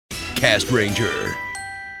Cast Ranger.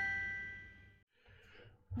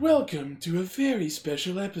 Welcome to a very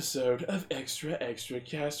special episode of Extra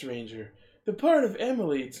Cast Ranger. The part of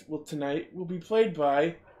Emily tonight will be played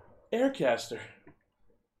by Aircaster.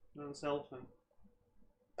 No, it's Elephant.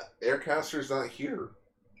 Aircaster's not here.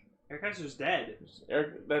 Aircaster's dead.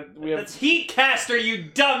 That's Heatcaster, you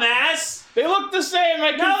dumbass! They look the same.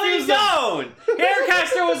 I No, they confused them. don't!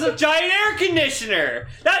 Aircaster was a giant air conditioner!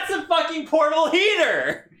 That's a fucking portable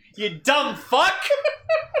heater! You dumb fuck!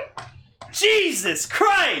 Jesus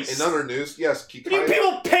Christ! In other news, yes, What do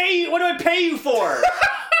people pay you? What do I pay you for?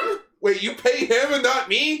 Wait, you pay him and not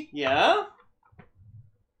me? Yeah?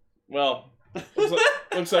 Well,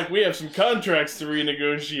 looks like we have some contracts to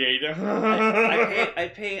renegotiate. I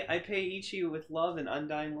pay Ichi with love and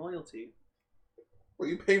undying loyalty. What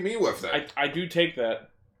you pay me with then? I do take that.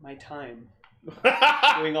 My time.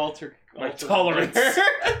 Doing My tolerance.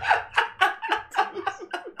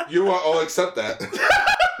 I'll accept that.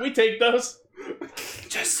 We take those.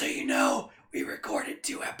 Just so you know, we recorded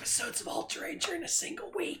 2 episodes of Ultra Ranger in a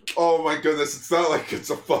single week. Oh my goodness, it's not like it's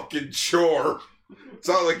a fucking chore. It's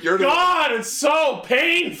not like you're God, it's so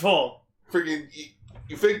painful. freaking.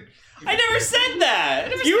 You think. I never said that.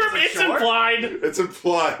 It's implied. It's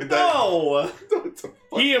implied that. No.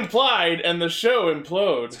 He implied, and the show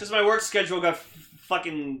implodes. It's because my work schedule got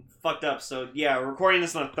fucking fucked up. So yeah, we're recording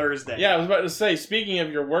this on a Thursday. Yeah, I was about to say, speaking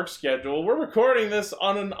of your work schedule, we're recording this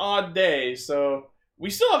on an odd day, so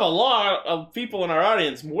we still have a lot of people in our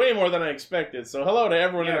audience, way more than I expected. So hello to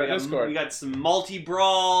everyone in our Discord. We got some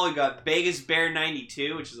multi-brawl, we got Vegas Bear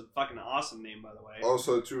 92, which is a fucking awesome name, by the way.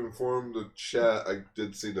 Also, to inform the chat, I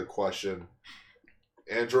did see the question.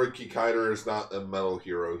 Android Kikaider is not a Metal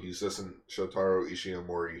Hero. He's just a Shotaro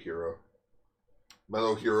Ishinomori hero.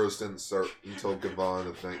 Metal Heroes didn't start until Gavan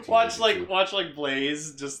of 1982. Watch like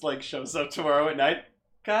Blaze just like shows up tomorrow at night.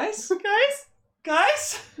 Guys? I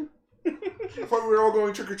thought we were all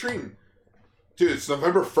going trick-or-treating. Dude, it's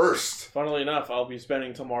November 1st. Funnily enough, I'll be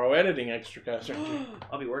spending tomorrow editing Extra Cast Ranger.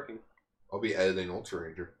 I'll be working. I'll be editing Ultra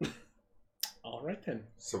Ranger. Alright then.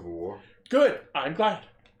 Civil War. Good. I'm glad.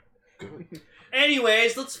 Good.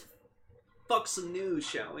 Anyways, let's fuck some news,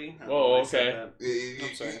 shall we? Whoa, I said okay. that.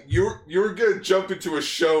 I'm sorry. You were gonna jump into a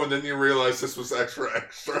show and then you realized this was extra.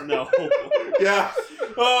 No. Yeah.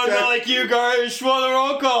 Oh, Yeah. not like you guys.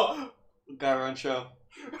 Schwadaroko. Guy run show.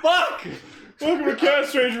 Fuck! Welcome to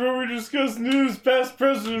Cast Ranger, where we discuss news, past,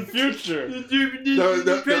 present, and future. No,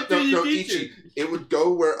 Ichi. It would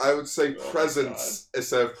go where I would say presents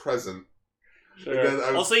instead of present. Sure. And then I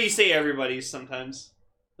would, Also, you say everybody's sometimes.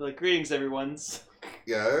 You're like, greetings, everyone's.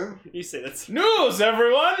 yeah. You say that's... News,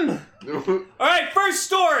 everyone! Alright, first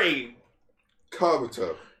story!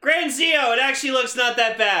 Kabuto. Grand Zeo, it actually looks not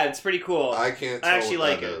that bad. It's pretty cool. I can't tell I actually what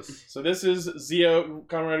like that it. is. So this is Kamen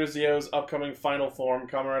Rider Zeo's upcoming final form,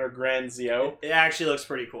 Kamen Rider Grand Zeo. It actually looks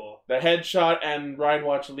pretty cool. The Headshot and Ride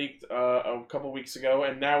Watch leaked a couple weeks ago,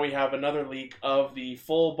 and now we have another leak of the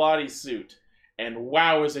full body suit. And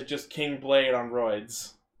wow, is it just King Blade on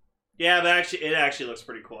roids. Yeah, but it actually looks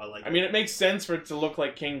pretty cool. I like it. I mean, it makes sense for it to look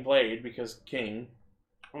like King Blade, because King.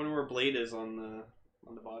 I wonder where Blade is on the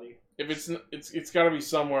body. If it's got to be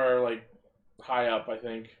somewhere, like, high up, I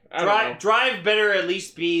think. I don't know. Drive better at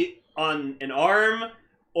least be on an arm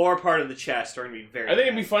or part of the chest, or gonna be very I think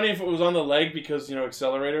it'd be funny if it was on the leg, because,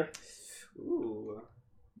 accelerator. Ooh.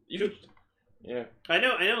 Yeah. I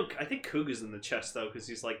know. I think Kuga's in the chest, though, because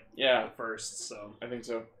he's, like, Yeah, the first, so. I think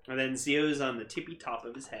so. And then Zeo's on the tippy top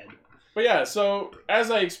of his head. But yeah, so, as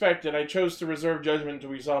I expected, I chose to reserve judgment until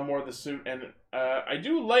we saw more of the suit, and I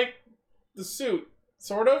do like the suit,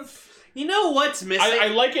 sort of. You know what's missing? I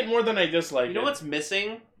like it more than I dislike it. You know what's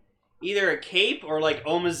missing? Either a cape or, like,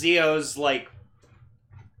 Omazeo's, like,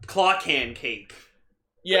 clock hand cape.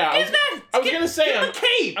 Yeah, I was gonna say, a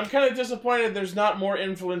cape! I'm kind of disappointed there's not more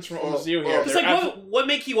influence from Omazeo here. It's like, what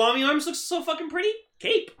make Kiwami arms look so fucking pretty?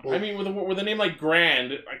 Cape. I mean, with a name like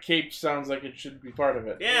Grand, a cape sounds like it should be part of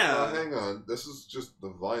it. Yeah. Hang on. This is just the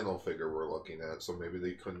vinyl figure we're looking at, so maybe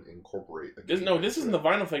they couldn't incorporate a This isn't the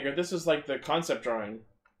vinyl figure. This is like the concept drawing.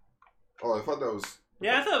 Oh, I thought that was...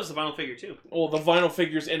 Yeah, I thought it was the vinyl figure, too. Well, the vinyl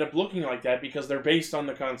figures end up looking like that because they're based on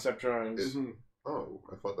the concept drawings. Oh,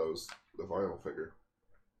 I thought that was the vinyl figure.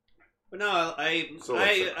 But no, I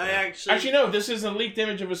actually... Actually, no, this is a leaked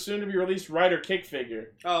image of a soon-to-be-released Rider Kick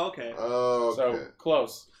figure. Oh, okay. Oh, okay. So,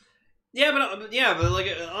 close. Yeah, but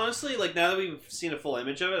like, honestly, like, now that we've seen a full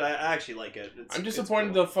image of it, I actually like it. I'm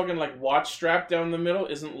disappointed the fucking, like, watch strap down the middle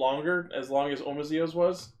isn't longer, as long as Omazeo's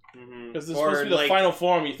was. Because this is supposed to be the final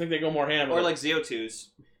form, you think they go more ham. Or like Zeo2's.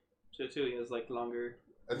 Zeo2, he has, like, longer...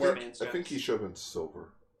 I think he should have been silver.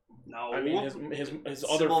 No. I mean, his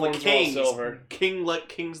other Symbol of forms the are all kings. silver.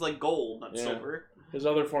 Kings like gold, not Yeah. silver. His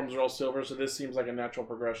other forms are all silver, so this seems like a natural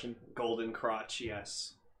progression. Golden crotch,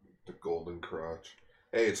 yes. The golden crotch.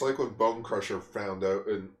 Hey, it's like when Bone Crusher found out.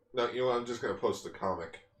 And no, you know what? I'm just gonna post the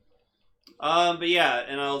comic. But yeah,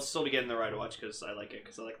 and I'll still be getting the Rider Watch because I like it,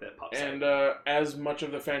 because I like that pop. And as much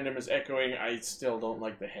of the fandom is echoing, I still don't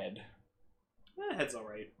like the head. Head's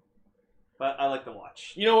alright. But I like the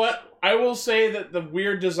watch. You know what? I will say that the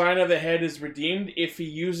weird design of the head is redeemed if he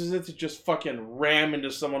uses it to just fucking ram into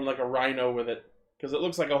someone like a rhino with it. Because it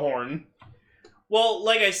looks like a horn. Well,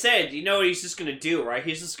 like I said, you know what he's just gonna do, right?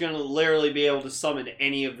 He's just gonna literally be able to summon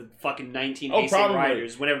any of the fucking 19 Heisei probably.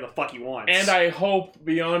 Riders whenever the fuck he wants. And I hope,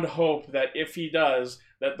 beyond hope, that if he does,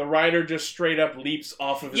 that the rider just straight up leaps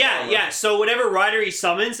off of his armor. Yeah, so whatever rider he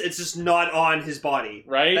summons, it's just not on his body.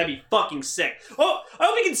 Right? That'd be fucking sick. Oh, I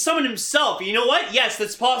hope he can summon himself. You know what? Yes,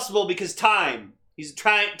 that's possible because time. He's a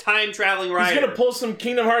time-traveling rider. He's gonna pull some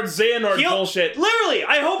Kingdom Hearts Xehanort bullshit. Literally,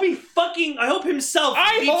 I hope himself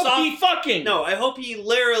leaps off. No, I hope he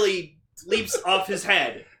literally leaps off his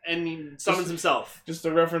head and he summons himself. Just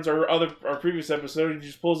to reference our previous episode, he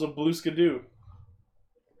just pulls a blue skidoo.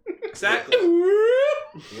 Exactly.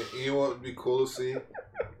 You know what would be cool to see?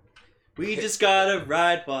 We just got a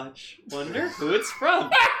ride watch. Wonder who it's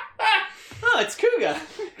from. Oh, it's Kuga.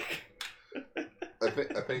 I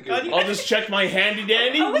think I'll just check my handy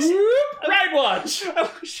dandy. Ride watch. I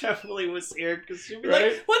wish Emily was here because she'd be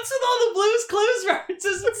Right? like, "What's with all the Blues Clues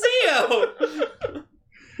references in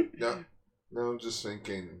Zio?" No, I'm just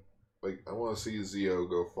thinking, like, I want to see Zio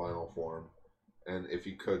go final form, and if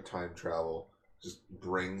he could time travel, just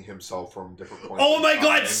bring himself from different points. Oh my in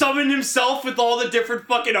god, time. summon himself with all the different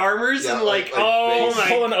fucking armors Yeah, and like oh base. my,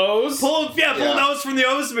 Pulling O's? pulling O's from the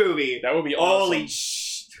O's movie. That would be awesome.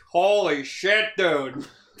 Holy shit, dude.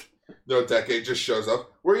 No, Decade just shows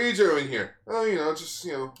up. What are you doing here? Oh, just,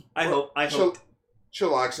 I hope.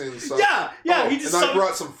 chillaxing and stuff. Yeah, Oh, he just and I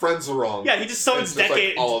brought some friends along. Yeah, he just summons It's just like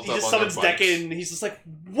Decade. all of He them just on their summons bikes. Decade, and he's just like,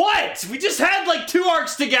 "What? We just had like 2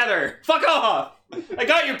 arcs together. Fuck off. I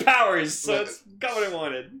got your powers, so it's got what I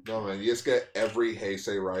wanted." No, man, you just get every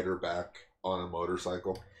Heisei rider back on a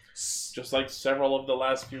motorcycle. Just like several of the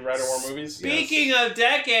last few Rider War movies. Speaking of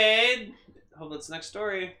Decade, hope that's next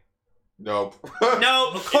story. Nope.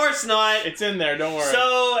 No, of course not. It's in there, don't worry.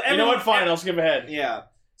 So you know what? Fine, I'll skip ahead. Yeah.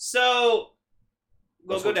 So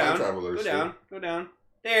That's go what down. time travelers do. Go down.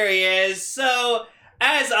 There he is. So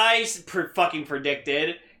as I fucking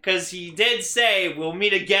predicted, because he did say we'll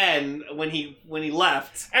meet again when he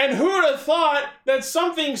left. And who'd have thought that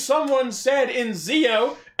something someone said in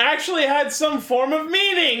Zio actually had some form of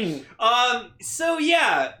meaning? So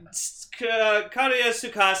yeah, Kaguya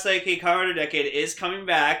Tsukasa, Kamen Rider Decade is coming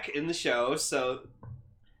back in the show, so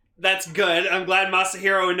that's good. I'm glad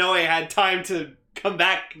Masahiro Inoue had time to come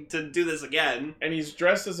back to do this again. And he's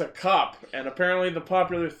dressed as a cop, and apparently the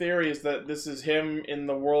popular theory is that this is him in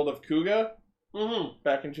the world of Kuga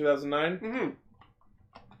back in 2009.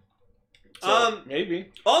 So,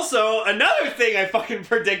 maybe. Also, another thing I fucking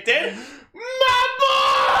predicted. My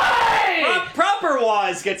boy! Proper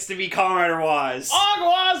Waz gets to be Kamen Rider Waz.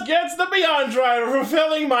 Ogwaz gets the Beyond Driver,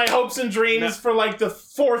 fulfilling my hopes and dreams for like the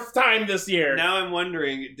 4th time this year. Now I'm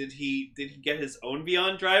wondering, did he get his own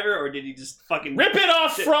Beyond Driver, or did he just fucking rip it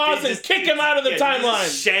off, Frost, and kick him out of the timeline?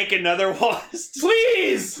 Shank another Waz.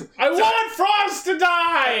 Please! I want Frost to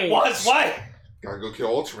die! Waz, why? Gotta go kill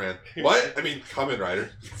Ultraman. What? I mean, Kamen Rider.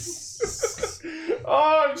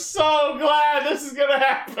 Oh, I'm so glad this is gonna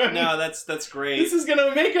happen. No, that's great. This is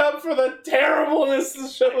gonna make up for the terribleness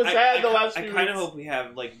this show has had the last few weeks. I kind of hope we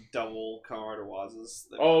have like double Kamen Rider Wazes.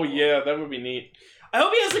 Oh yeah, that would be neat. I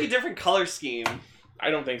hope he has like a different color scheme. I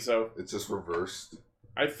don't think so. It's just reversed.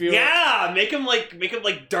 I feel make him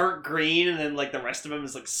like dark green, and then like the rest of him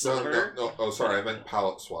is like silver. No. Oh, sorry, I meant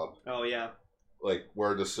palette swap. Oh yeah. Like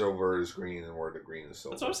where the silver is green and where the green is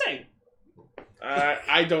silver. That's what I'm saying.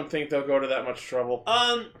 I don't think they'll go to that much trouble.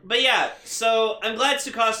 But yeah, so I'm glad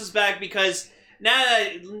Tsukasa's back because now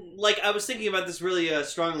that, like, I was thinking about this really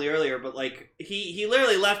strongly earlier, but like he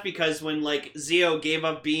literally left because when like Zio gave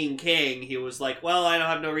up being king, he was like, well, I don't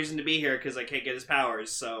have no reason to be here because I can't get his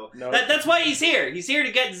powers. So that's why he's here. He's here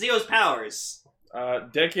to get Zio's powers.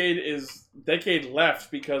 Decade left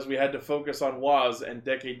because we had to focus on Waz, and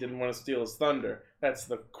Decade didn't want to steal his thunder. That's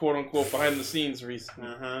the quote-unquote behind-the-scenes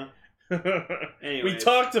reason. Anyways, we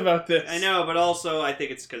talked about this. I know, but also I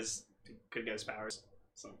think it's because he could get his powers.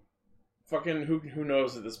 So fucking who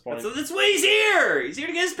knows at this point? That's why he's here. He's here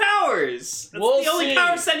to get his powers. That's the only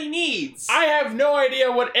power set he needs. I have no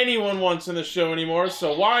idea what anyone wants in the show anymore,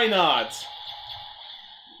 so why not?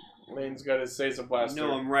 Lane's got his Seiza Blaster.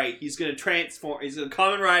 No, I'm right. He's gonna transform. He's gonna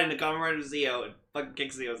Kamen Ride into Kamen Rider Zeo and fucking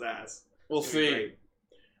kick Zeo's ass. We'll see.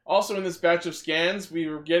 Also in this batch of scans, we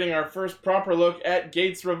were getting our first proper look at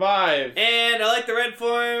Gates Revive. And I like the red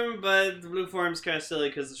form, but the blue form's kind of silly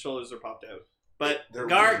because the shoulders are popped out. But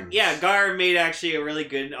Gar made actually a really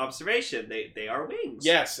good observation. They are wings.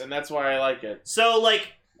 Yes, and that's why I like it. So, like...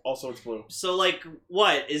 Also, it's blue. So, like,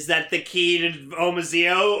 what? Is that the key to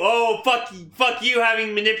Omazeo? Oh, fuck you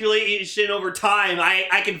having manipulation over time.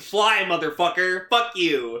 I can fly, motherfucker. Fuck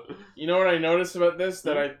you. You know what I noticed about this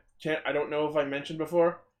that I don't know if I mentioned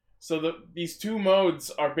before? So these two modes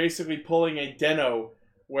are basically pulling a Deno,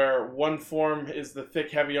 where one form is the thick,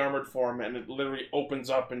 heavy armored form, and it literally opens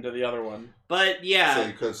up into the other one. But, yeah. So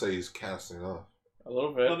you could say he's casting off. A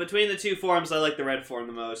little bit. But between the two forms, I like the red form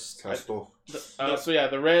the most. Cast off. So yeah,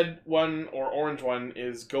 the red one or orange one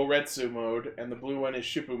is Goretsu mode, and the blue one is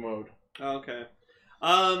Shippu mode. Okay.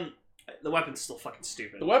 The weapon's still fucking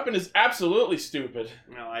stupid. The weapon is absolutely stupid.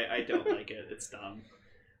 No, I don't like it. It's dumb.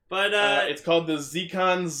 But, it's called the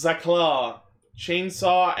Zekan Zakla.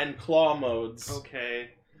 Chainsaw and claw modes.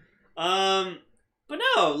 Okay. But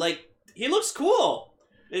no, like, he looks cool.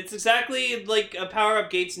 It's exactly like a power-up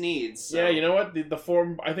Gates needs. So. Yeah, you know what? The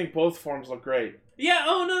form, I think both forms look great. Yeah,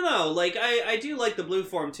 oh, no. Like, I do like the blue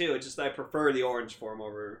form, too. It's just I prefer the orange form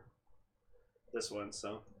over this one,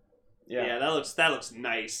 so. Yeah, that looks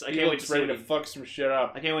nice. I can't wait to see ready to fuck some shit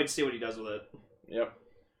up. I can't wait to see what he does with it. Yep.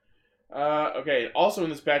 Okay, also in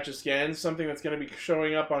this batch of scans, something that's going to be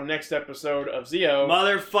showing up on next episode of Zeo.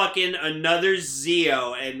 Motherfucking another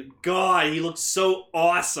Zeo, and God, he looks so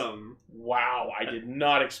awesome. Wow, I did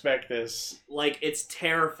not expect this. Like, it's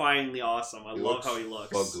terrifyingly awesome. I love how he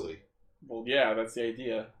looks. Fugly. Well, yeah, that's the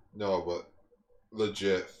idea. No, but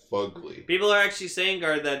legit fugly. People are actually saying,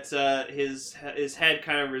 Guard, that his head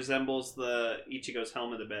kind of resembles the Ichigo's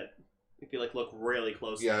helmet a bit. If you look really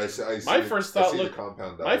closely. Yeah, I see. My first thought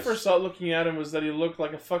looking at him was that he looked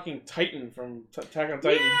like a fucking Titan from Attack on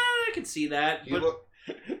Titan. Yeah, I can see that.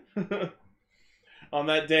 On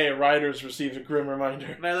that day, Riders received a grim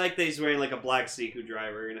reminder. But I like that he's wearing like a black Seiko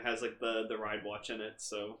driver and it has like the ride watch in it.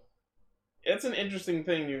 So it's an interesting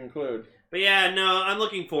thing to include. But yeah, no, I'm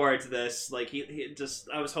looking forward to this. Like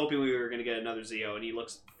I was hoping we were gonna get another Zeo, and he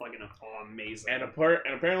looks fucking amazing. And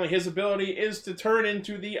apparently his ability is to turn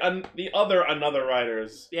into the other Another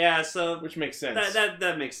Riders. Yeah, so which makes sense.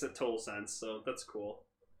 That makes total sense. So that's cool.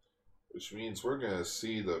 Which means we're gonna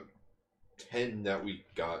see the 10 that we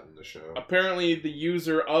got in the show. Apparently, the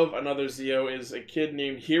user of Another Zeo is a kid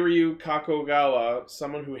named Hiryu Kakogawa,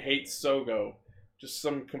 someone who hates Sogo. Just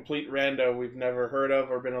some complete rando we've never heard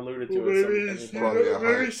of or been alluded to.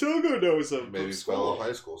 Maybe Sogo knows him. Maybe fellow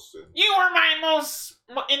high school student. You were my most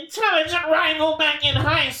intelligent rival back in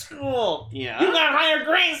high school. Yeah. You got higher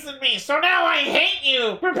grades than me, so now I hate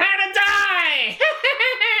you. Prepare to die.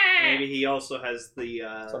 Maybe he also has the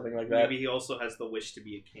something like that. Maybe he also has the wish to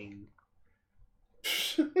be a king.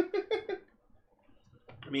 I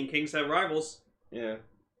mean, kings have rivals. Yeah.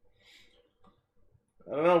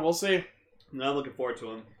 I don't know. We'll see. I'm not looking forward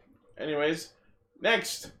to him. Anyways,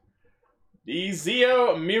 next. The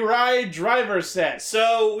Zeo Mirai driver set.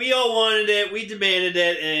 So, we all wanted it, we demanded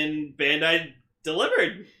it, and Bandai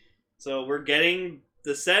delivered. So, we're getting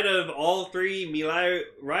the set of all three Mirai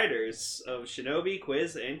riders of Shinobi,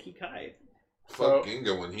 Quiz, and Kikai. Fuck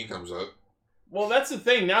Ginga when he comes out. Well, that's the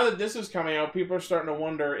thing. Now that this is coming out, people are starting to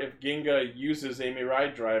wonder if Ginga uses a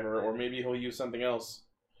Mirai driver, or maybe he'll use something else.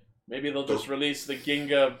 Maybe they'll just release the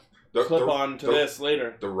Ginga clip-on to this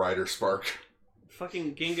later. The Rider Spark.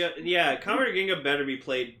 Fucking Ginga. Yeah, Commander Ginga better be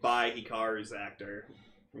played by Hikaru's actor.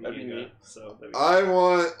 That'd be neat. I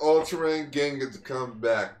want Ultraman Ginga to come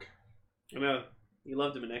back. I know. You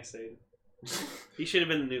loved him in X-Aid. He should have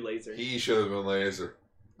been the new Laser. He should have been Laser.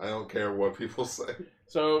 I don't care what people say.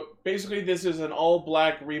 So, basically this is an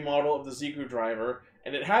all-black remodel of the Zeku driver,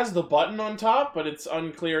 and it has the button on top, but it's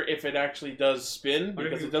unclear if it actually does spin,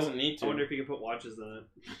 because it doesn't need to. I wonder if you can put watches in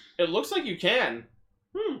it. It looks like you can.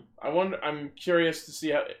 I'm curious to see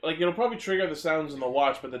how... Like, it'll probably trigger the sounds in the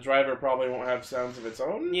watch, but the driver probably won't have sounds of its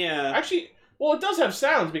own. Yeah. Actually... Well, it does have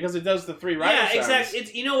sounds because it does the three rider sounds. Yeah, exactly.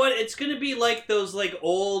 It's, you know what? It's going to be like those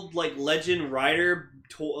old Legend Rider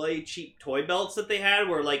cheap toy belts that they had,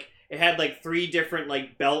 where it had 3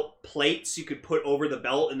 different belt plates you could put over the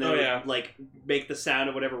belt, and then it would, make the sound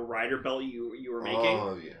of whatever rider belt you were making.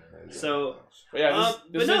 Oh yeah. So, but yeah,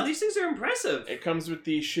 but no, these things are impressive. It comes with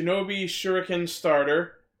the Shinobi Shuriken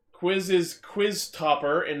starter, Quiz's Quiz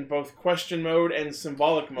Topper in both question mode and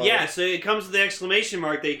symbolic mode. Yeah, so it comes with the exclamation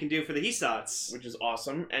mark that you can do for the Hisats. Which is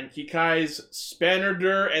awesome. And Kikai's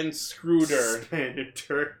Spannerder and Screwder.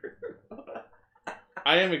 Spannerder.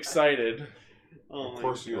 I am excited. Oh Of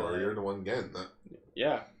course you are. You're the one getting that.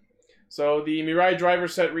 Yeah. So the Mirai driver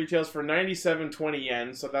set retails for 97.20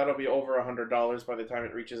 yen, so that'll be over $100 by the time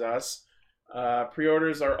it reaches us.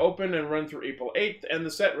 Pre-orders are open and run through April 8th, and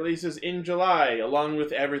the set releases in July, along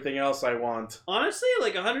with everything else I want. Honestly,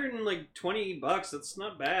 like $120, that's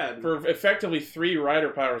not bad. For effectively 3 rider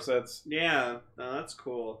power sets. Yeah, no, that's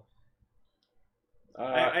cool.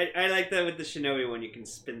 I like that with the Shinobi one. You can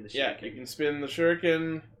spin the shuriken. Yeah, you can spin the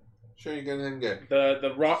shuriken. Sure, you can get. The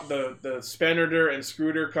Spannerder and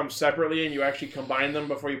Screwder come separately, and you actually combine them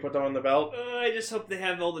before you put them on the belt. I just hope they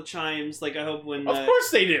have all the chimes. Like I hope when. Of course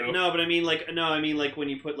they do. No, but I mean like when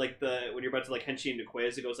you put like when you're about to like henshi into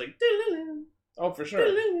quiz, it goes like. Oh, for sure.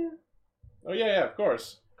 Oh yeah, of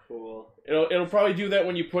course. Cool. It'll probably do that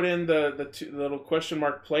when you put in the little question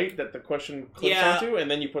mark plate that the question clips onto, and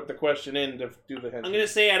then you put the question in to do the henshi. I'm gonna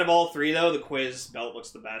say out of all 3 though, the quiz belt looks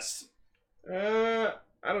the best.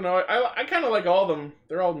 I don't know. I kind of like all of them.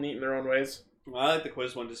 They're all neat in their own ways. Well, I like the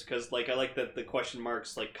quiz one just because like I like that the question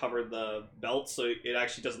marks like cover the belt, so it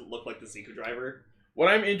actually doesn't look like the Zeku driver. What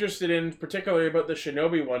I'm interested in, particularly about the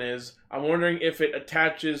Shinobi one, is I'm wondering if it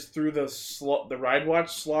attaches through the ride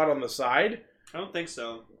watch slot on the side. I don't think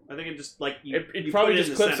so. I think it just like It probably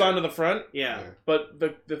just clips onto the front. Yeah. But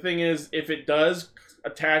the thing is, if it does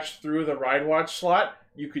attach through the ride watch slot,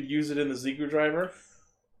 you could use it in the Zeku driver.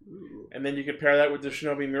 Ooh. And then you could pair that with the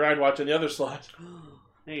Shinobi Mirai watch on the other slot.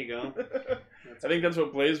 There you go. I think that's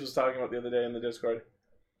what Blaze was talking about the other day in the Discord.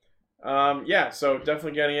 Yeah, so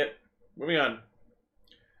definitely getting it. Moving on.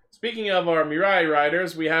 Speaking of our Mirai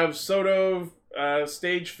riders, we have Soto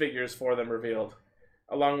stage figures for them revealed.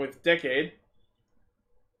 Along with Decade,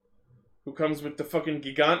 who comes with the fucking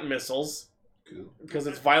Gigant missiles. Cool. Because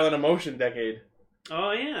it's Violent Emotion Decade.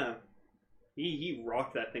 Oh yeah. He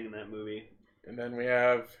rocked that thing in that movie. And then we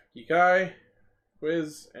have Kikai,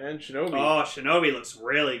 Quiz, and Shinobi. Oh, Shinobi looks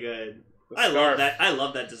really good. I love that. I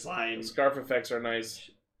love that design. The scarf effects are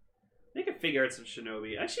nice. Make a figure arts of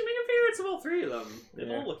Shinobi. Actually, make a figure arts of all 3 of them. They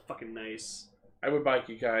Yeah. all look fucking nice. I would buy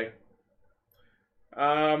Kikai.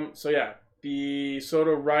 So yeah, the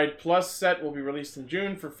Soto Ride Plus set will be released in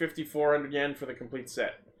June for 5,400 yen for the complete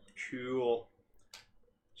set. Cool.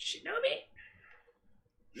 Shinobi.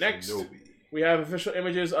 Next, Shinobi. we have official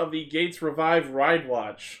images of the Gates Revive Ride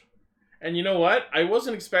Watch. And you know what? I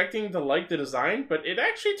wasn't expecting to like the design, but it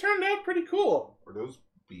actually turned out pretty cool. Are those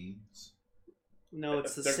beads? No,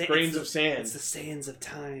 it's the They're grains of sand. It's the sands of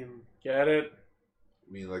time. Get it?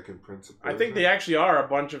 I mean, like in Prince of I Persia? think they actually are a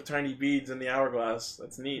bunch of tiny beads in the hourglass.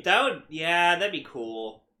 That's neat. That'd be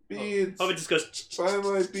cool. Beads! Oh, it just goes. Buy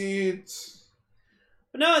my beads!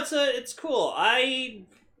 But no, it's cool. I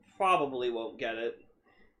probably won't get it.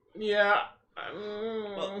 Yeah.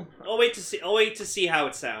 I'll wait to see. I'll wait to see how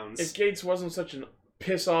it sounds. If Gates wasn't such an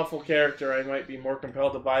piss awful character, I might be more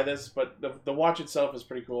compelled to buy this. But the watch itself is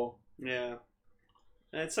pretty cool. Yeah.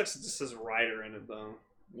 And it sucks. It just says Rider in it though.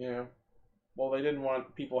 Yeah. Well, they didn't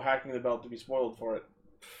want people hacking the belt to be spoiled for it.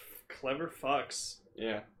 Clever fucks.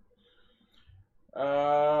 Yeah.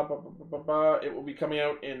 It will be coming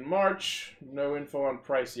out in March. No info on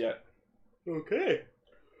price yet. Okay.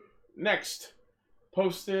 Next,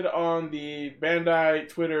 posted on the Bandai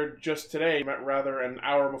Twitter just today, rather an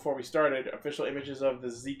hour before we started, official images of the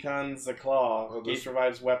Zekan Claw, Oh, Gates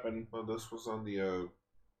Revive's weapon. Well, this was on the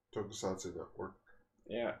Tokusatsu Network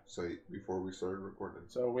Yeah. site before we started recording.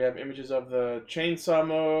 So we have images of the chainsaw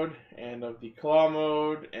mode and of the claw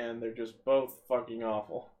mode, and they're just both fucking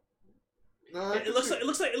awful. No, It looks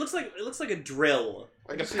like a drill,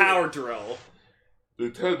 I like can a see power drill.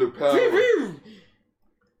 Lieutenant Power.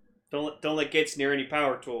 Don't let Gates near any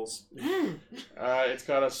power tools. It's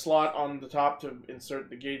got a slot on the top to insert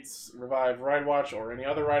the Gates Revive Ride Watch or any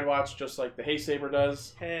other Ride Watch, just like the Hay Saber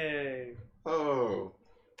does. Hey. Oh.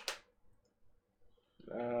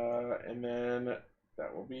 And then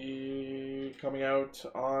that will be coming out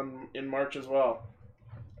in March as well.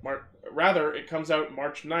 Rather, it comes out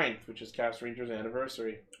March 9th, which is Cast Ranger's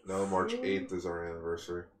anniversary. No, March 8th is our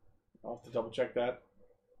anniversary. I'll have to double check that.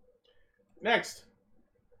 Next.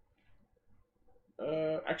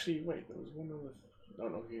 Actually, wait, there was one other...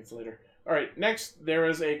 No, it's later. Alright, next, there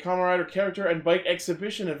is a Kamen Rider character and bike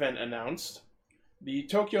exhibition event announced. The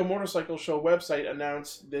Tokyo Motorcycle Show website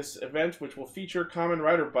announced this event, which will feature Kamen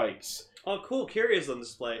Rider bikes. Oh, cool. Kirya's on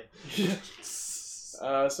display.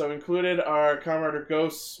 So included are Kamen Rider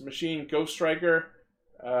Ghosts, Machine Ghost Striker,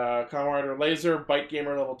 Kamen Rider Laser, Bike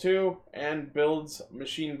Gamer Level 2, and Builds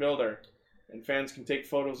Machine Builder. And fans can take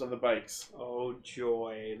photos of the bikes. Oh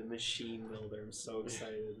joy, the machine builder. I'm so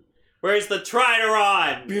excited. Where's the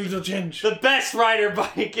Trideron? Build a change. The best rider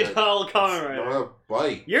bike in all Kamen Rider. Not a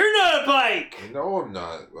bike. You're not a bike! No, I'm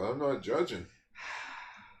not. I'm not judging.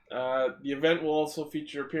 The event will also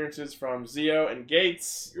feature appearances from Zio and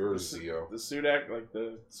Gates. You're a the, Zio. The suit act, like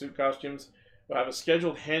the suit costumes. We'll have a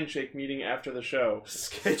scheduled handshake meeting after the show.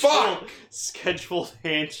 Scheduled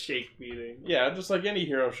handshake meeting. Yeah, just like any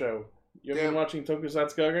hero show. You ever been watching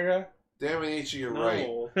Tokusatsu Gaga? Damn it, Ichi, you're right.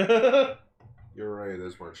 Right. You're right, it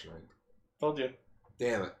is March 9th. Told you.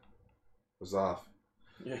 Damn it. Was off.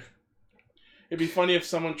 Yeah. It'd be funny if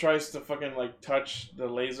someone tries to fucking, like, touch the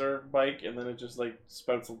laser bike and then it just, like,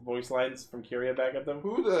 spouts voice lines from Kiria back at them.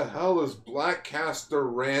 Who the hell is Blackcaster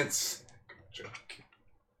Rance?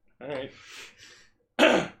 Alright.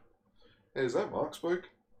 Hey, is that Mock's bike?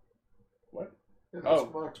 What? Yeah, that's Oh,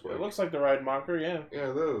 Mock's bike. It looks like the Ride Mocker, yeah.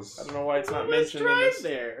 Yeah, it is. I don't know why it's not Let's mentioned in drive this.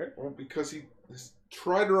 there. Well, because his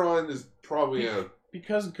Trideron is probably a...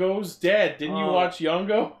 Because Go's dead. Didn't you Oh. watch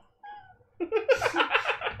Yongo?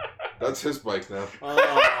 That's his bike now.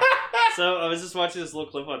 So I was just watching this little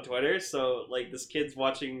clip on Twitter. So like this kid's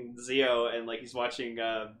watching Zio and like he's watching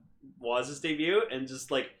Waz's debut and just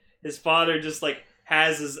like his father just like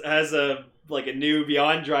has a like a new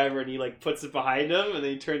Beyond driver and he like puts it behind him and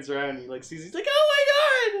then he turns around and he like sees he's like, oh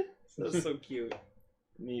my god! So it's so cute.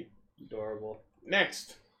 Neat. Adorable.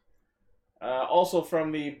 Next. Also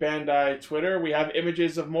from the Bandai Twitter, we have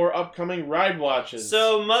images of more upcoming ride watches.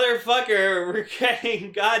 So motherfucker, we're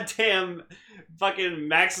getting goddamn fucking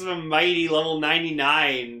Maximum Mighty level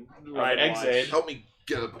 99 ride Exade. watch. Help me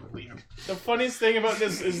get up. The funniest thing about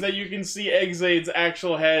this is that you can see Exade's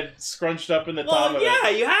actual head scrunched up in the top Well, of yeah,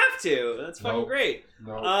 it. you have to. That's fucking Nope. great.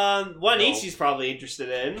 No. One No. Ichi's probably interested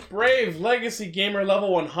in. Brave Legacy Gamer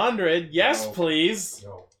level 100. Yes, No. please.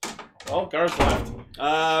 No. Well, Gar's left.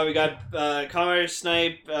 We got Kamen Rider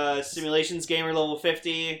Snipe, Simulations Gamer level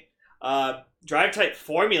 50, Drive Type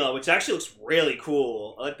Formula, which actually looks really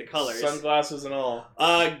cool. I like the colors. Sunglasses and all.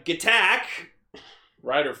 Gattack,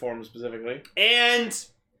 Rider form specifically. and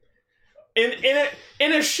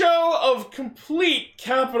In a show of complete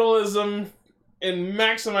capitalism and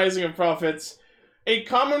maximizing of profits, a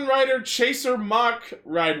Kamen Rider Chaser Mock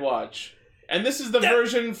ride watch. And this is the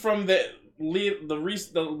version from the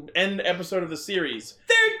end episode of the series.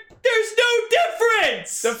 there's no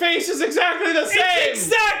difference! The face is exactly the same! It's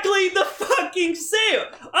exactly the fucking same!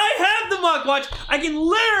 I have the mock watch. I can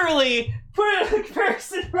literally put it in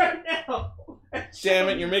comparison right now. Damn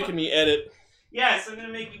it, you're making me edit. Yes, I'm gonna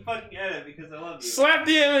make you fucking edit because I love you. Slap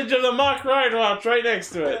the image of the mock ride watch right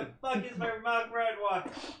next to What it. the fuck is my mock ride watch?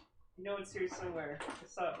 You know it's here somewhere. I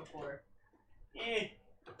saw it before.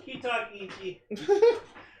 Keep talking, Ichi.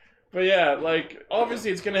 But yeah, like,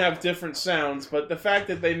 obviously it's gonna have different sounds, but the fact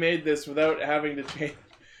that they made this without having to change...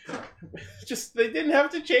 they didn't have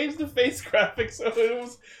to change the face graphics, so it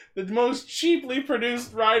was the most cheaply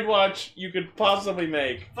produced ride watch you could possibly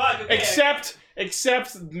make. Fuck, okay.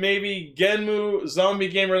 Except maybe Genmu Zombie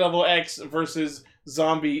Gamer Level X versus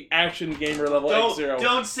Zombie Action Gamer Level X0.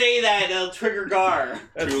 Don't say that, it'll trigger Gar.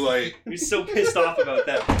 Too late. He's so pissed off about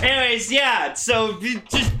that. Anyways, yeah, so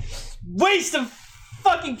just waste of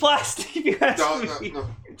fucking plastic, if you ask me. No.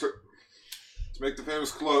 To make the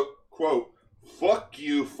famous quote, fuck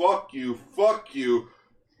you, fuck you, fuck you,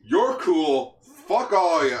 you're cool, fuck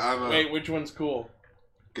all you, I'm a... Wait, which one's cool?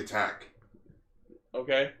 Attack.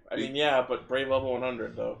 Okay. I mean, yeah, but Brave Level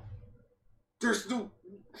 100, though. There's no...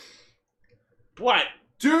 What?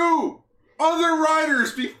 Do other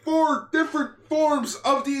riders before different forms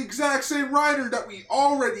of the exact same rider that we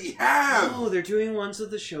already have. No, they're doing ones of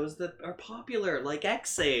the shows that are popular, like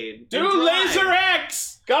Xade. Do Laser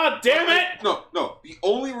X! God damn it! No. The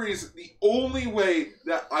only way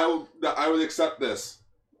that I would accept this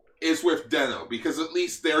is with Deno, because at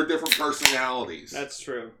least they're different personalities. That's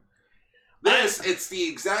true. It's the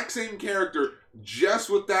exact same character, just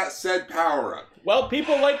with that said power up. Well,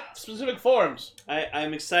 people like specific forms.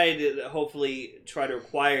 I'm excited to hopefully try to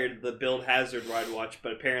acquire the Build Hazard ride watch,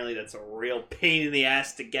 but apparently that's a real pain in the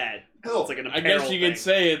ass to get. Hell, It's like an I apparel guess you thing. could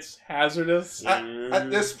say it's hazardous. At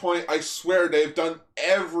this point, I swear they've done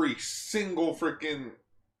every single freaking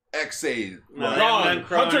Xade. No, ride. they haven't done Wrong.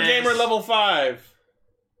 Cronus. Hunter Gamer Level 5.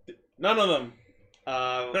 None of them.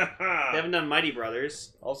 They haven't done Mighty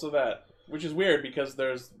Brothers. Also that. Which is weird because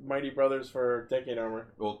there's Mighty Brothers for Decade Armor.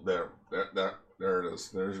 Well, there it is.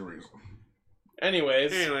 There's your reason.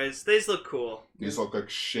 Anyways, These look cool. These look like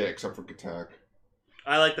shit except for Katak.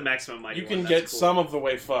 I like the Maximum Mighty you one. can That's get cool. some of the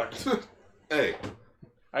way fucked. Hey,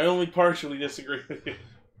 I only partially disagree with you.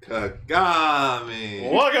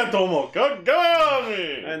 Kagami. Wagatomo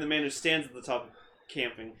Kagami! I'm the man who stands at the top of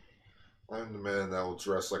camping. I'm the man that will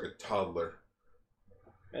dress like a toddler.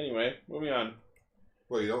 Anyway, moving on.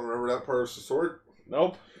 Wait, you don't remember that part of the sword?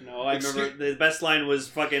 Nope. No, I remember the best line was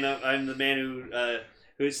fucking. I'm the man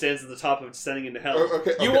who stands at the top of descending into hell.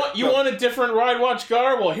 Okay. You want a different Ride Watch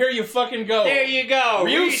Gar? Well, here you fucking go. There you go.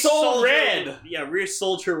 Ryusoul Red. Yeah, Rear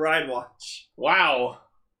Soldier Ride Watch. Wow.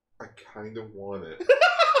 I kind of want it.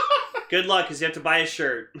 Good luck, because you have to buy a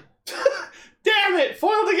shirt. Damn it!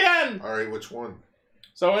 Foiled again! All right, which one?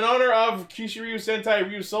 So, in honor of Kishiuryu Sentai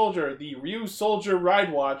Ryu Soldier, the Ryu Soldier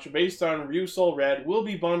Ride Watch, based on Ryusoul Red, will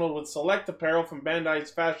be bundled with select apparel from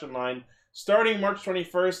Bandai's fashion line starting March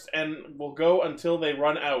 21st and will go until they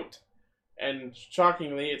run out. And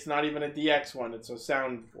shockingly, it's not even a DX one, it's a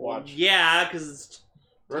sound watch. Yeah, because it's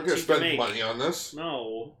We're not gonna cheap to spend make. money on this.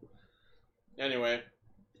 No. Anyway,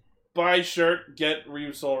 buy shirt, get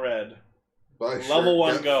Ryusoul Red. Buy Level shirt,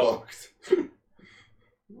 1 get go. fucked.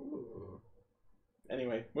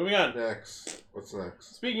 Anyway, moving on. Next. What's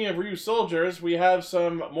next? Speaking of Ryu Soldiers, we have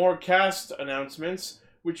some more cast announcements,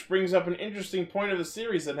 which brings up an interesting point of the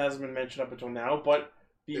series that hasn't been mentioned up until now, but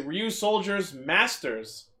the Ryu Soldiers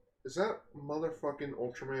Masters. Is that motherfucking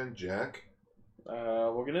Ultraman Jack?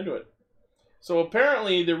 We'll get into it. So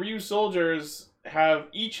apparently the Ryu Soldiers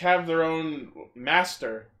each have their own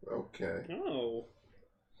master. Okay. Oh.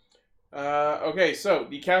 Okay, so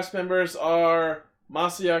the cast members are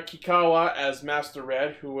Masaya Kikawa as Master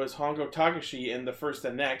Red, who was Hongo Takashi in the first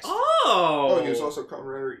and next. Oh! He was also Kamen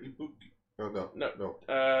Rider Ibuki. Oh,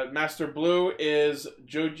 no. Master Blue is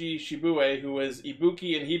Joji Shibue, who is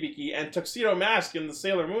Ibuki and Hibiki, and Tuxedo Mask in the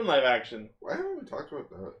Sailor Moon live action. Why haven't we talked about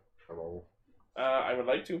that at all? I would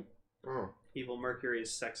like to. Oh. Evil Mercury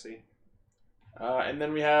is sexy. And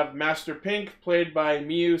then we have Master Pink, played by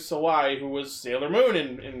Miyu Sawai, who was Sailor Moon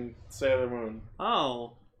in Sailor Moon.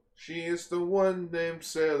 Oh. She is the one named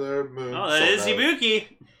Sailor Moon. Oh, that is Ibuki.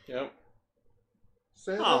 Yep.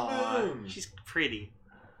 Sailor Aw, Moon. she's pretty.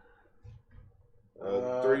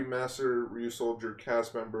 3 Master Ryu Soldier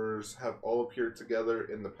cast members have all appeared together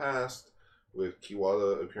in the past, with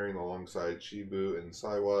Kiwata appearing alongside Shibu and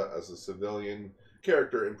Saiwa as a civilian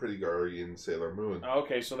character in Pretty Guardian Sailor Moon.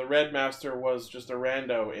 Okay, so the Red Master was just a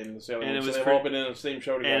rando in the Sailor And Moon, it so was they've all been in the same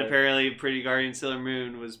show together. And apparently Pretty Guardian Sailor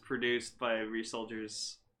Moon was produced by Ryu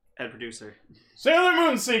Soldier's head producer. Sailor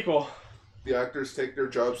Moon sequel! The actors take their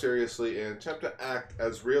job seriously and attempt to act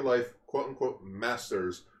as real-life quote-unquote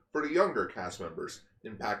masters for the younger cast members,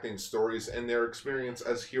 impacting stories and their experience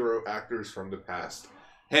as hero actors from the past.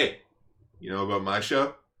 Hey, you know about my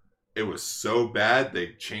show? It was so bad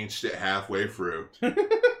they changed it halfway through.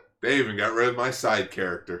 They even got rid of my side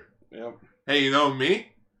character. Yep. Hey, you know me?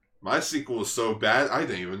 My sequel was so bad I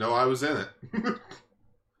didn't even know I was in it.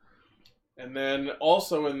 And then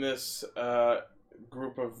also in this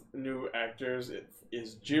group of new actors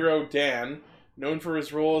is Jiro Dan, known for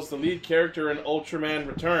his role as the lead character in Ultraman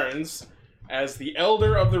Returns, as the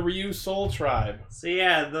elder of the Ryu Soul Tribe. So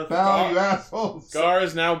yeah, the Bow, you assholes! Gar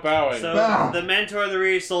is now bowing. So Bow. the mentor of the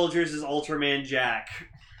Ryu Soldiers is Ultraman Jack.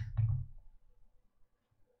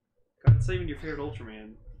 God, that's not even your favorite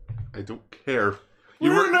Ultraman. I don't care.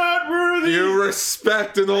 We're not worthy! You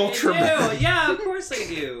respect an Ultraman. I do. Yeah, of course I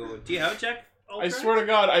do. Do you have Jack Ultraman? I swear to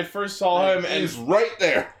God, I first saw him and He's right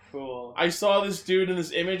there. Cool. I saw this dude in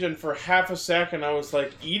this image, and for half a second I was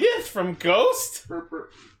like, Edith from Ghost?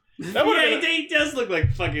 That would Yeah, have been, he does look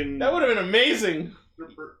like fucking... that would have been amazing.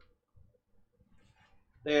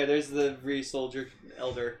 There's the Ryu Soldier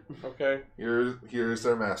Elder. Okay. Here's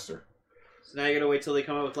their master. So now you gotta wait till they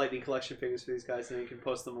come out with Lightning Collection figures for these guys, and then you can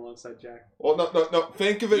post them alongside Jack. Well, no.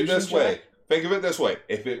 Think of it Fusion this way. Jack? Think of it this way.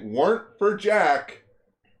 If it weren't for Jack,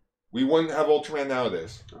 we wouldn't have Ultraman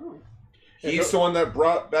nowadays. Oh. He's the one that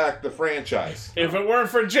brought back the franchise. If it weren't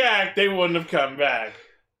for Jack, they wouldn't have come back.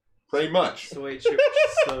 Pretty much. So wait,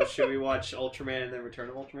 should we watch Ultraman and then Return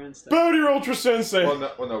of Ultraman instead? Bow to your Ultra Sensei! Well,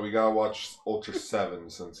 no, we gotta watch Ultra 7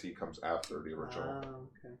 since he comes after the original.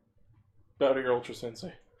 Okay. Bow to your Ultra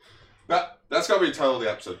Sensei. That's gotta be the title of the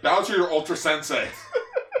episode. Bow to your Ultra Sensei.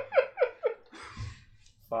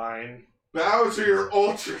 Fine. Bow to your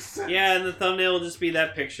Ultra Sensei. Yeah, and the thumbnail will just be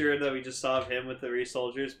that picture that we just saw of him with the Ryu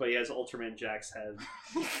Soldiers, but he has Ultraman Jack's head.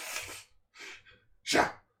 Sha.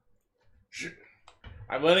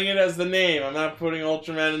 I'm letting it as the name. I'm not putting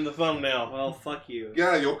Ultraman in the thumbnail. Well, fuck you.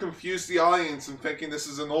 Yeah, you'll confuse the audience in thinking this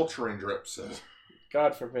is an Ultra Ranger episode.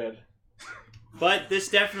 God forbid. But this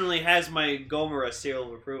definitely has my Gomora seal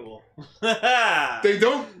of approval. They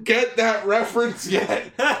don't get that reference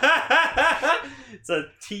yet. It's a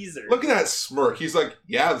teaser. Look at that smirk. He's like,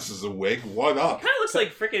 yeah, this is a wig. What up? Kind of looks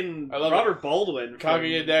like freaking I love Robert Baldwin. from,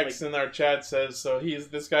 Kaguya Dex like- in our chat says, so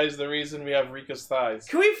this guy's the reason we have Rika's thighs.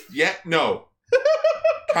 Can we? Yeah, no.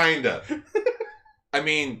 Kinda. I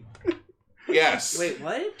mean, yes. Wait,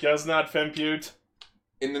 what? Does not Fempute.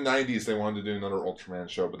 In the 90s, they wanted to do another Ultraman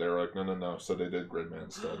show, but they were like, no. So they did Gridman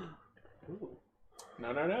instead. Ooh.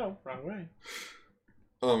 No. Wrong way.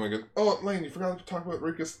 Oh my god. Oh, Lane, you forgot to talk about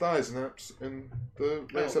Rika's thighs in the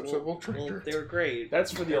latest episode of Ultra Well, Ranger. they were great.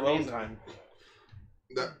 That's for the They're alone amazing. time.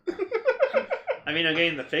 That- I mean, I'm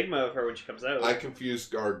getting the Figma of her when she comes out. I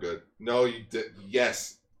confused Guardgood. No, you did.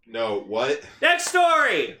 Yes. No, what? Next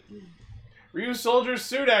story! Ryu Soldier's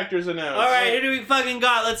suit actors announced. Alright, who do we fucking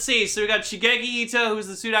got? Let's see. So we got Shigeki Ito, who's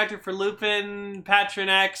the suit actor for Lupin, Patron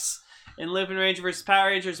X, and Lupin Ranger vs. Power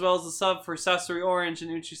Ranger, as well as the sub for Sasori Orange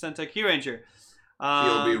and Uchi Sentai Q Ranger.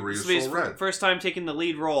 He'll be This will be his Ryusou Red. first time taking the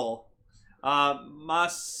lead role.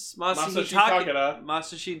 Masashi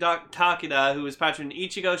Takeda. Takeda, who is Patron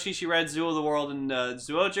Ichigo, Shishi Red, Zoo of the World, and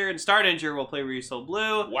Zoojer, and Star Danger will play Ryusou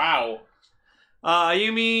Blue. Wow.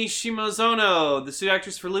 Ayumi Shimozono, the suit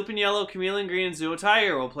actress for Lupin Yellow, Chameleon Green, and Zuo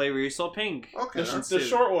Tiger, will play Ryusou Pink. Okay, The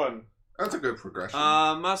short one. that's a good progression.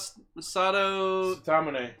 Masato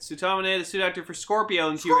Tamane. Tsutamane, the suit actor for Scorpio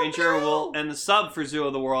and Q Ranger, and the sub for Zoo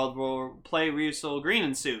of the World, will play Ryusou Green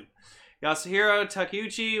in suit. Yasuhiro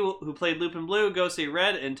Takeuchi, who played Lupin Blue, Gosei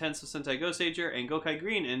Red, and Tenso Sentai Goseiger, and Gokai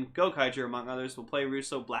Green and Gokaiger, among others, will play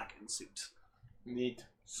Ryusou Black in suit. Neat.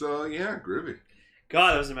 So, yeah, groovy.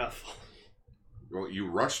 God, that was a mouthful. Well, you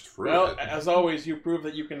rushed through Well, it. as always, you prove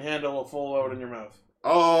that you can handle a full load in your mouth.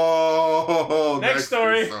 Oh, Next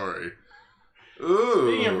story. Ooh.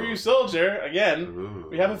 Speaking of Ryu Soldier, again, Ooh.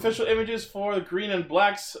 we have official images for the Green and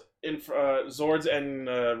Blacks in Zords and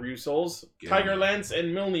Ryu Souls, Yeah. Tiger Lance,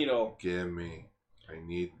 and Mill Needle. Gimme. I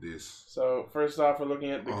need this. So first off, we're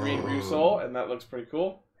looking at the Green Ryu Oh. Soul, and that looks pretty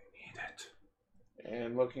cool. I need it.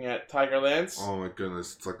 And looking at Tiger Lance, Oh my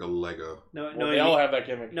goodness, it's like a Lego. No, well, they all have that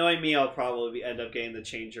gimmick. knowing me, I'll probably end up getting the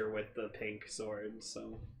changer with the pink sword.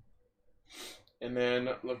 So, And then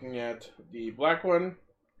looking at the black one,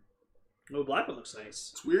 oh, black one looks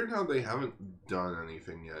nice. It's weird how they haven't done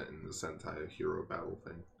anything yet in the Sentai Hero Battle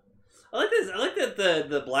thing. I like this. I like that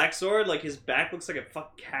the black sword, like his back looks like a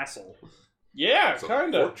fucking castle. yeah, It's a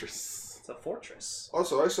kind of. fortress. It's a fortress.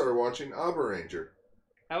 Also, I started watching Abba Ranger.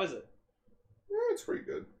 How is it? Yeah, it's pretty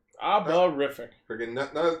good. Abba-rific. Freaking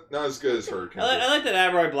not as good as her. I like that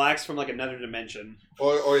Abarai Black's from like another dimension.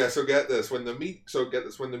 Oh yeah. So get this: when the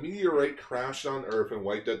meteorite crashed on Earth and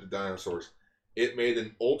wiped out the dinosaurs, it made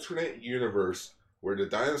an alternate universe where the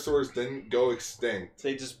dinosaurs didn't go extinct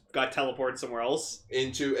They just got teleported somewhere else.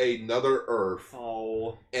 into another Earth,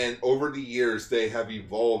 Oh, and over the years they have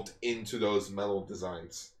evolved into those metal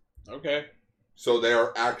designs. Okay, So they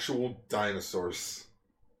are actual dinosaurs.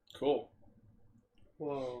 cool.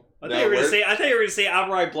 whoa! I Now, thought you were gonna where- say. I thought you were gonna say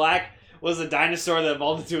Abarai Black was a dinosaur that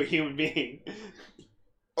evolved into a human being.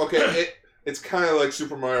 Okay, it's kind of like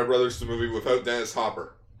Super Mario Brothers, the movie without Dennis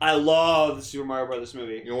Hopper. I love the Super Mario Brothers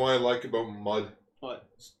movie. You know what I like about mud? What?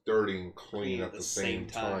 It's dirty and clean at the same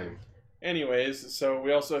time. time. Anyways, so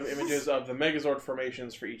we also have images of the Megazord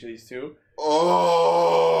formations for each of these two.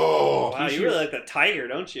 Oh! Wow, you really like the tiger,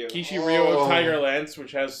 don't you? Kishirio Oh. Tiger Lance,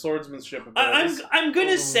 which has swordsmanship abilities. I'm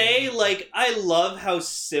gonna Oh. say, like, I love how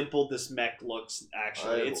simple this mech looks.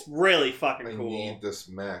 Actually, it's really fucking I cool. need this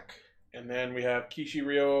mech. And then we have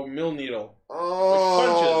Kishirio Mill Needle.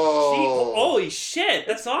 Oh! Holy shit,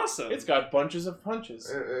 that's awesome. It's got bunches of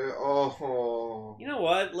punches. Oh. You know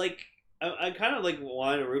what? Like, I kind of like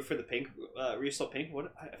wanted to root for the pink, Ryusou Pink.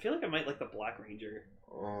 What? I feel like I might like the Black Ranger,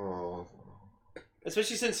 Oh.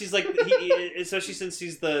 especially since he's like, especially since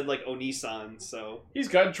he's the like Onisan. So He's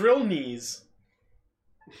got drill knees.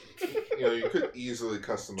 You know, you could easily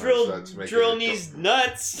customize drill that to make drill it knees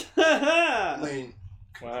nuts. Lane,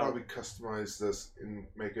 could Wow. probably customize this and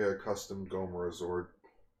make it a custom Gomora Zord.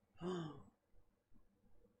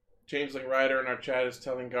 Changeling Rider in our chat is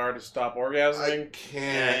telling Gar to stop I orgasming.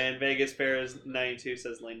 can't. And Vegas Bears 92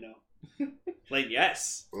 says Lane no. Lane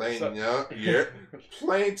yes. Lane, So- no. Yeah.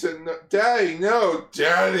 Plain to no. Daddy, no.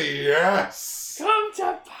 Daddy, yes. Come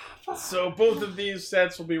to Papa. So both of these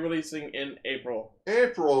sets will be releasing in April.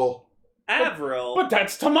 April. Avril. But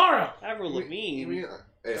that's tomorrow! Avril You Lavigne. mean,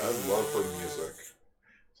 hey, I love her music.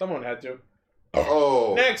 Someone had to.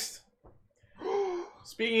 Oh. Next!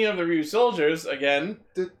 Speaking of the Ryu soldiers, again,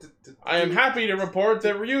 I am happy to report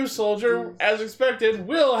that Ryu Soldier, as expected,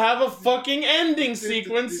 will have a fucking ending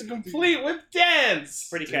sequence complete with dance.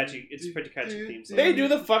 Pretty catchy. It's a pretty catchy theme song. They do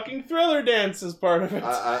the fucking Thriller dance as part of it.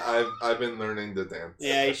 I've been learning to dance.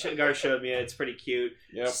 Yeah, Gar showed me it. It's pretty cute.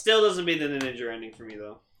 Yep. Still doesn't beat the Ninja ending for me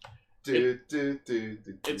though.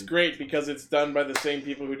 It's great because it's done by the same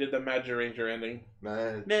people who did the Magiranger ending.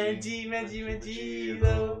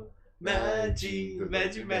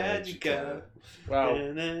 Magica. Wow.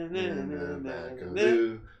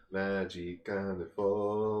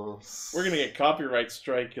 We're gonna get copyright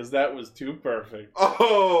strike because that was too perfect.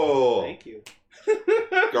 Oh! Thank you.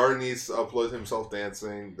 Gar needs to upload himself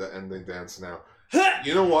dancing the ending dance now.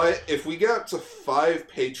 You know what? If we get up to 5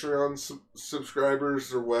 Patreon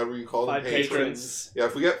subscribers or whatever you call them, 5 patrons. Yeah,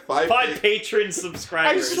 if we get 5 patron I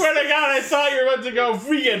subscribers. swear to God, I thought you were about to go, if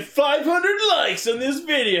we get 500 likes on this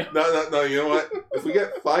video. No, you know what? If we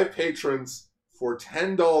get 5 patrons for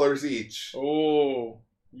 $10 each. Oh,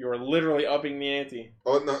 you're literally upping the ante.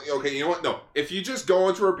 Oh, no, okay, you know what? No. If you just go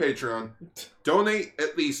onto our Patreon, donate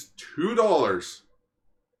at least $2,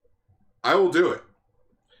 I will do it.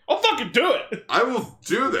 I'll fucking do it! I will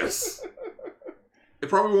do this. It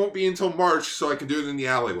probably won't be until March, so I can do it in the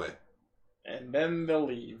alleyway. And then they'll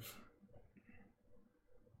leave.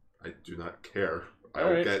 I do not care. I All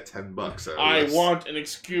will right. get $10 out of I this. want an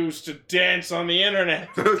excuse to dance on the internet.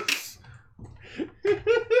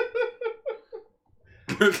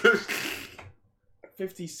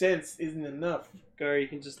 50 cents isn't enough. Gar, you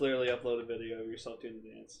can just literally upload a video of yourself doing the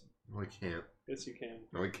dance. No, I can't. Yes, you can.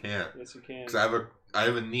 No, I can't. Yes, you can. Because I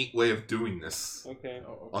have a neat way of doing this. Okay.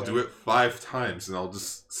 Oh, okay. I'll do it 5 times and I'll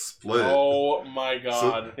just split it. Oh my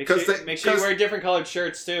God. Make sure you because- wear different colored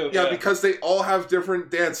shirts too. Yeah, because they all have different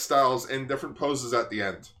dance styles and different poses at the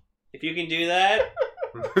end. If you can do that,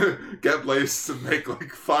 Get Blaze to make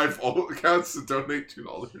like 5 alt accounts to donate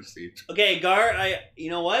 $2 each. okay, Gar. You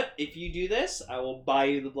know what? If you do this, I will buy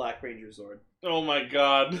you the Black Ranger Zord. Oh my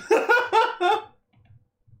God.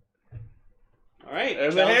 All right.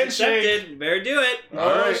 There's a challenge handshake. accepted. Better do it. Oh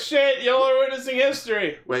Alright. shit, y'all are witnessing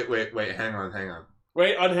history. Wait, hang on.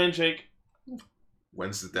 Wait, on handshake.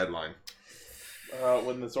 When's the deadline?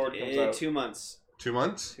 When the sword comes out. 2 months. 2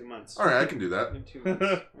 months? 2 months. Alright, I can do that. In 2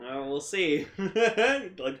 months. We'll see.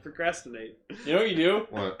 You'd like to procrastinate. You know what you do?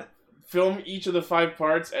 What? Film each of the 5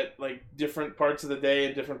 parts at like different parts of the day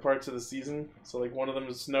and different parts of the season. So like one of them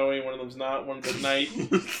is snowy, one of them's not, one's at night.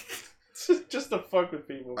 Just to fuck with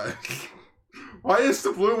people. Why is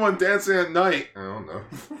the blue one dancing at night? I don't know.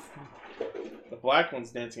 The black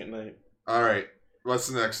one's dancing at night. Alright, what's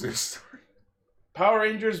the next news story? Power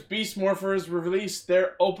Rangers Beast Morphers released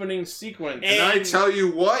their opening sequence. And- And I tell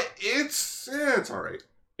you what, it's alright.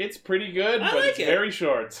 It's pretty good, I but like it's it. very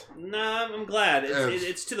short. Nah, I'm glad. Yes.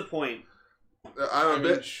 It's to the point. I'm a I mean,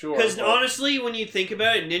 bit. sure. Because but- honestly, when you think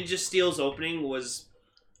about it, Ninja Steel's opening was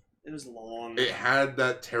long. It had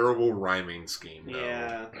that terrible rhyming scheme, though.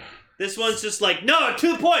 Yeah. This one's just like, no,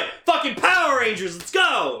 to the point. Fucking Power Rangers, let's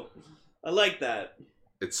go. I like that.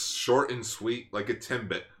 It's short and sweet, like a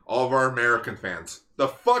Timbit. All of our American fans. The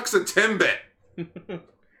fuck's a Timbit?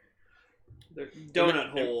 They're donut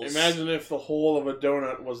holes. Imagine if the hole of a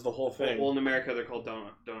donut was the whole thing. Well, in America, they're called donut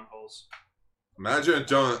holes. Imagine a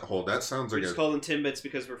donut hole. That sounds We like just a... call them Timbits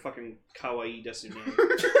because we're fucking kawaii desune.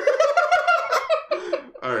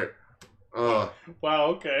 Alright. Wow,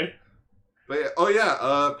 okay. But yeah, oh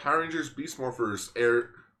yeah, Power Rangers Beast Morphers aired...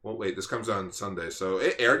 Well, wait, this comes out on Sunday, so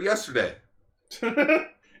it aired yesterday.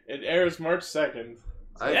 It airs March 2nd.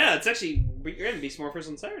 Yeah, it's actually, you're in Beast Morphers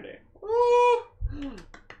on Saturday. Oh.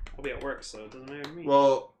 I'll be at work, so it doesn't matter to me.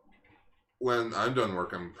 Well, when I'm done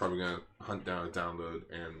work, I'm probably gonna hunt down a download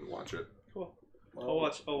and watch it. Cool. I'll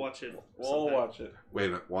watch it. We'll all sometime. watch it. Wait a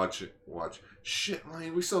minute, watch it. Shit,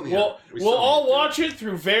 Ryan, we still need. We'll all watch it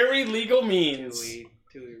through very legal Do means. we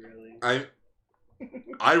really?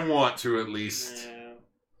 I want to at least. Yeah.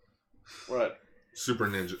 What? Super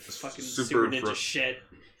Ninja. Fucking Super Ninja shit.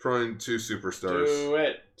 Throwing 2 superstars. Do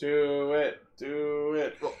it. Do it. Do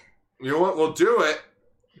it. You know what? We'll do it.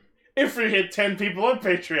 If we hit 10 people on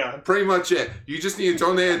Patreon. Pretty much it. You just need to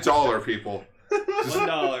donate $1, people. Just,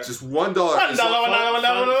 $1. Just $1. $1. Fund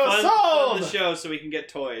Sold! the show so we can get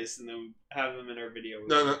toys and then have them in our video.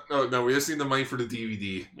 No. We just need the money for the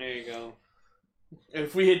DVD. There you go.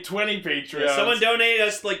 If we hit 20 Patreons. Yeah, someone donate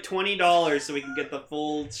us like $20 so we can get the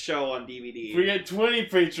full show on DVD. If we get 20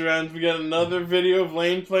 Patreons, we got another video of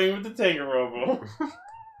Lane playing with the Tango Robo.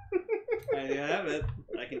 I have it.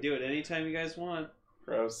 I can do it anytime you guys want.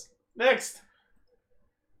 Gross. Next.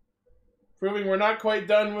 Proving we're not quite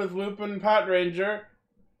done with Lupin Pot Ranger.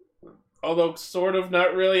 although sort of,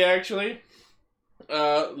 not really, actually.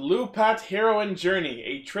 Lupat Heroine Journey,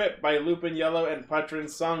 a trip by Lupin Yellow and Patron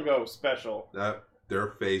Sango special. Their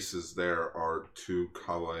faces there are too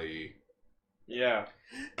kawaii. Yeah.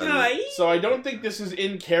 Kawaii. So I don't think this is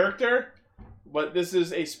in character, but this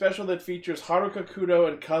is a special that features Haruka Kudo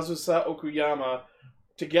and Kazusa Okuyama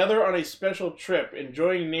together on a special trip,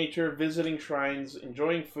 enjoying nature, visiting shrines,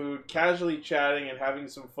 enjoying food, casually chatting, and having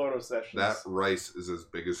some photo sessions. That rice is as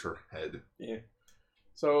big as her head. Yeah.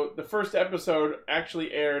 So the first episode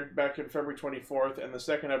actually aired back on February 24th, and the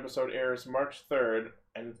second episode airs March 3rd,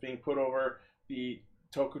 and it's being put over the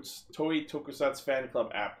Toei Tokusatsu Fan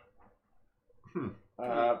Club app.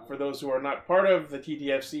 For those who are not part of the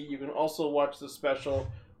TTFC, you can also watch the special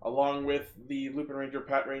along with the Lupin Ranger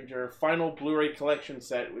Pat Ranger final Blu-ray collection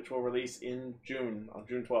set, which will release in June, on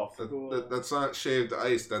June 12th. That's not shaved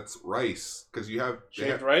ice, that's rice. Because you have...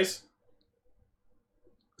 Shaved rice?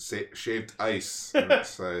 Shaved ice, let's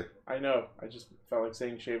say. I know, I just felt like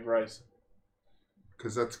saying shaved rice.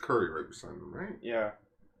 Because that's curry right beside them, right? Yeah,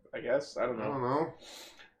 I guess. I don't I know. don't know.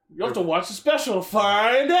 You'll have to watch the special to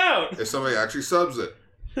find out! If somebody actually subs it.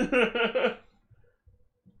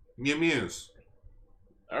 Mew Mews.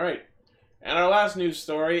 Alright. And our last news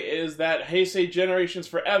story is that Heisei Generations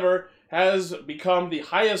Forever has become the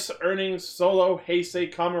highest earning solo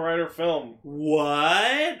Heisei Kamen Rider film.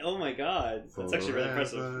 What? Oh my god, that's actually really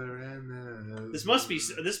impressive. This must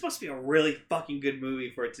be a really fucking good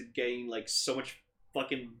movie for it to gain like so much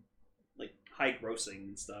fucking like high grossing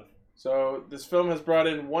and stuff. So this film has brought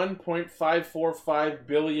in 1.545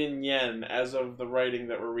 billion yen as of the writing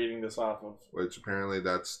that we're reading this off of. Which apparently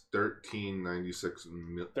that's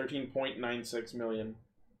 13.96 million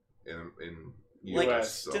in Like,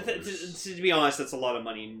 US to be honest, that's a lot of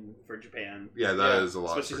money for Japan. Yeah, that is a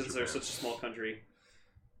lot. Especially since Japan. they're such a small country.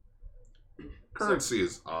 Currency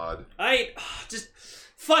is odd. Just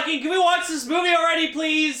fucking, can we watch this movie already,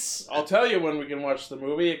 please? I'll tell you when we can watch the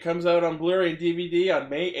movie. It comes out on Blu-ray and DVD on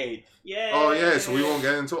May 8th. Yeah. Oh yeah, so we won't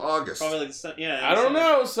get it until August. Probably like I don't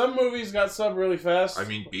know. Some movies got subbed really fast. I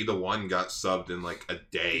mean, Be the One got subbed in like a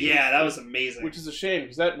day. Yeah, that was amazing. Which is a shame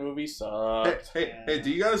because that movie sucked. Hey, do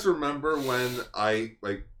you guys remember when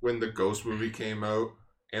when the Ghost movie came out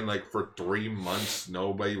and like for 3 months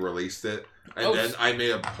nobody released it, and then I made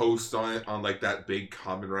a post on it on like that big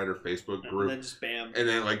Kamen Rider Facebook group, and then just bam. And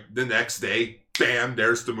then like the next day, bam,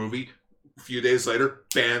 there's the movie. A few days later,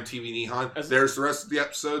 bam, TV Nihon. There's the rest of the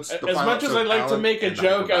episodes. As much as I like to make a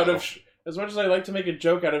joke out of,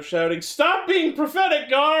 shouting, "Stop being prophetic,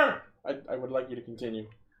 Gar!" I would like you to continue.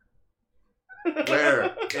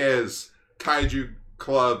 Where is Kaiju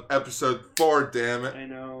Club episode 4? Damn it! I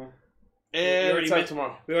know. And it's out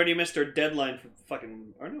tomorrow. We already missed our deadline for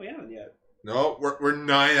fucking. Or no, we haven't yet. No, we're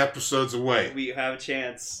 9 episodes away. We have a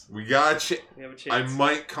chance. We got a chance. We have a chance. I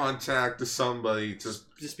might contact somebody to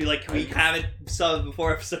just be like, can we have it subbed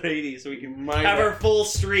before episode 80 so we can Might have our full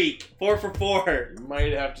streak? 4 for 4. You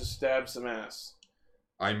might have to stab some ass.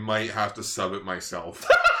 I might have to sub it myself.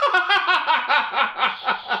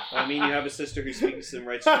 I mean, you have a sister who speaks and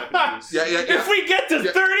writes Japanese. Yeah. If we get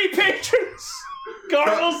to 30 patrons,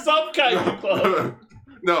 Gar will sub Kaiju Club.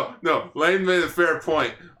 No. Lane made a fair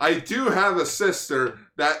point. I do have a sister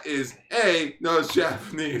that is A, knows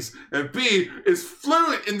Japanese, and B, is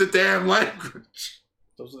fluent in the damn language.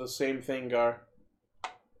 Those are the same thing, Gar.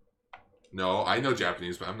 No, I know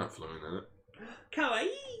Japanese, but I'm not fluent in it. Kawaii.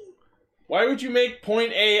 Why would you make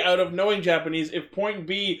point A out of knowing Japanese if point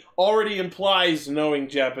B already implies knowing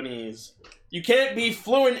Japanese? You can't be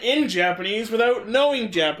fluent in Japanese without knowing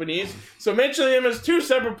Japanese, so mentioning them as 2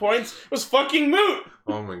 separate points was fucking moot!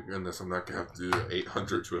 Oh my goodness, I'm not gonna have to do the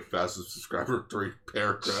 800 to a fastest subscriber 3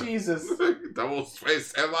 paragraph. Jesus. Double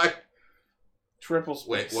space, am I? Triple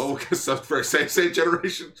space. Wait, what was stuff for same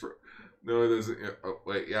generation? No, it isn't. Oh,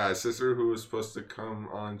 wait, yeah, a sister who was supposed to come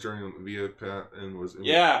on during via Pat and was in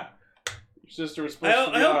Yeah. Your sister was supposed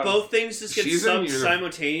to be I hope on. both things just get She's in subbed uniform.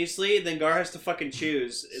 simultaneously, then Gar has to fucking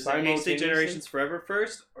choose. Is it Heisei Simultaneously? Generations Forever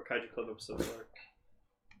first, or Kaiju Club episode 4?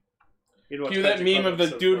 You'd watch Cue that Kaiju meme Club of the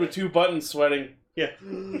episode dude 4. with 2 buttons sweating. Yeah.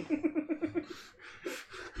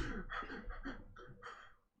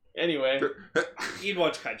 Anyway. You'd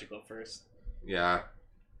watch Kaiju Club first. Yeah,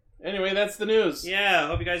 Anyway, that's the news. Yeah,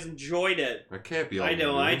 hope you guys enjoyed it. that can't be all I the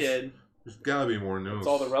know, news. I did. There's gotta be more news. That's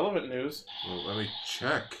all the relevant news. Well, let me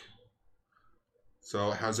check.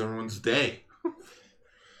 So, how's everyone's day?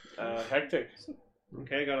 Hectic.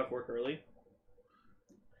 Okay, I got off work early.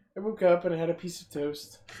 I woke up and I had a piece of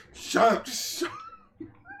toast. Shut up! Just shut.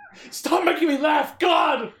 Stop making me laugh,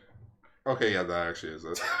 God! Okay, yeah, that actually is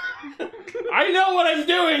it. I know what I'm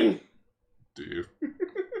doing! Do you?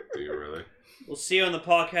 Do you really? We'll see you on the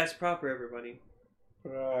podcast proper, everybody.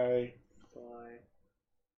 Bye.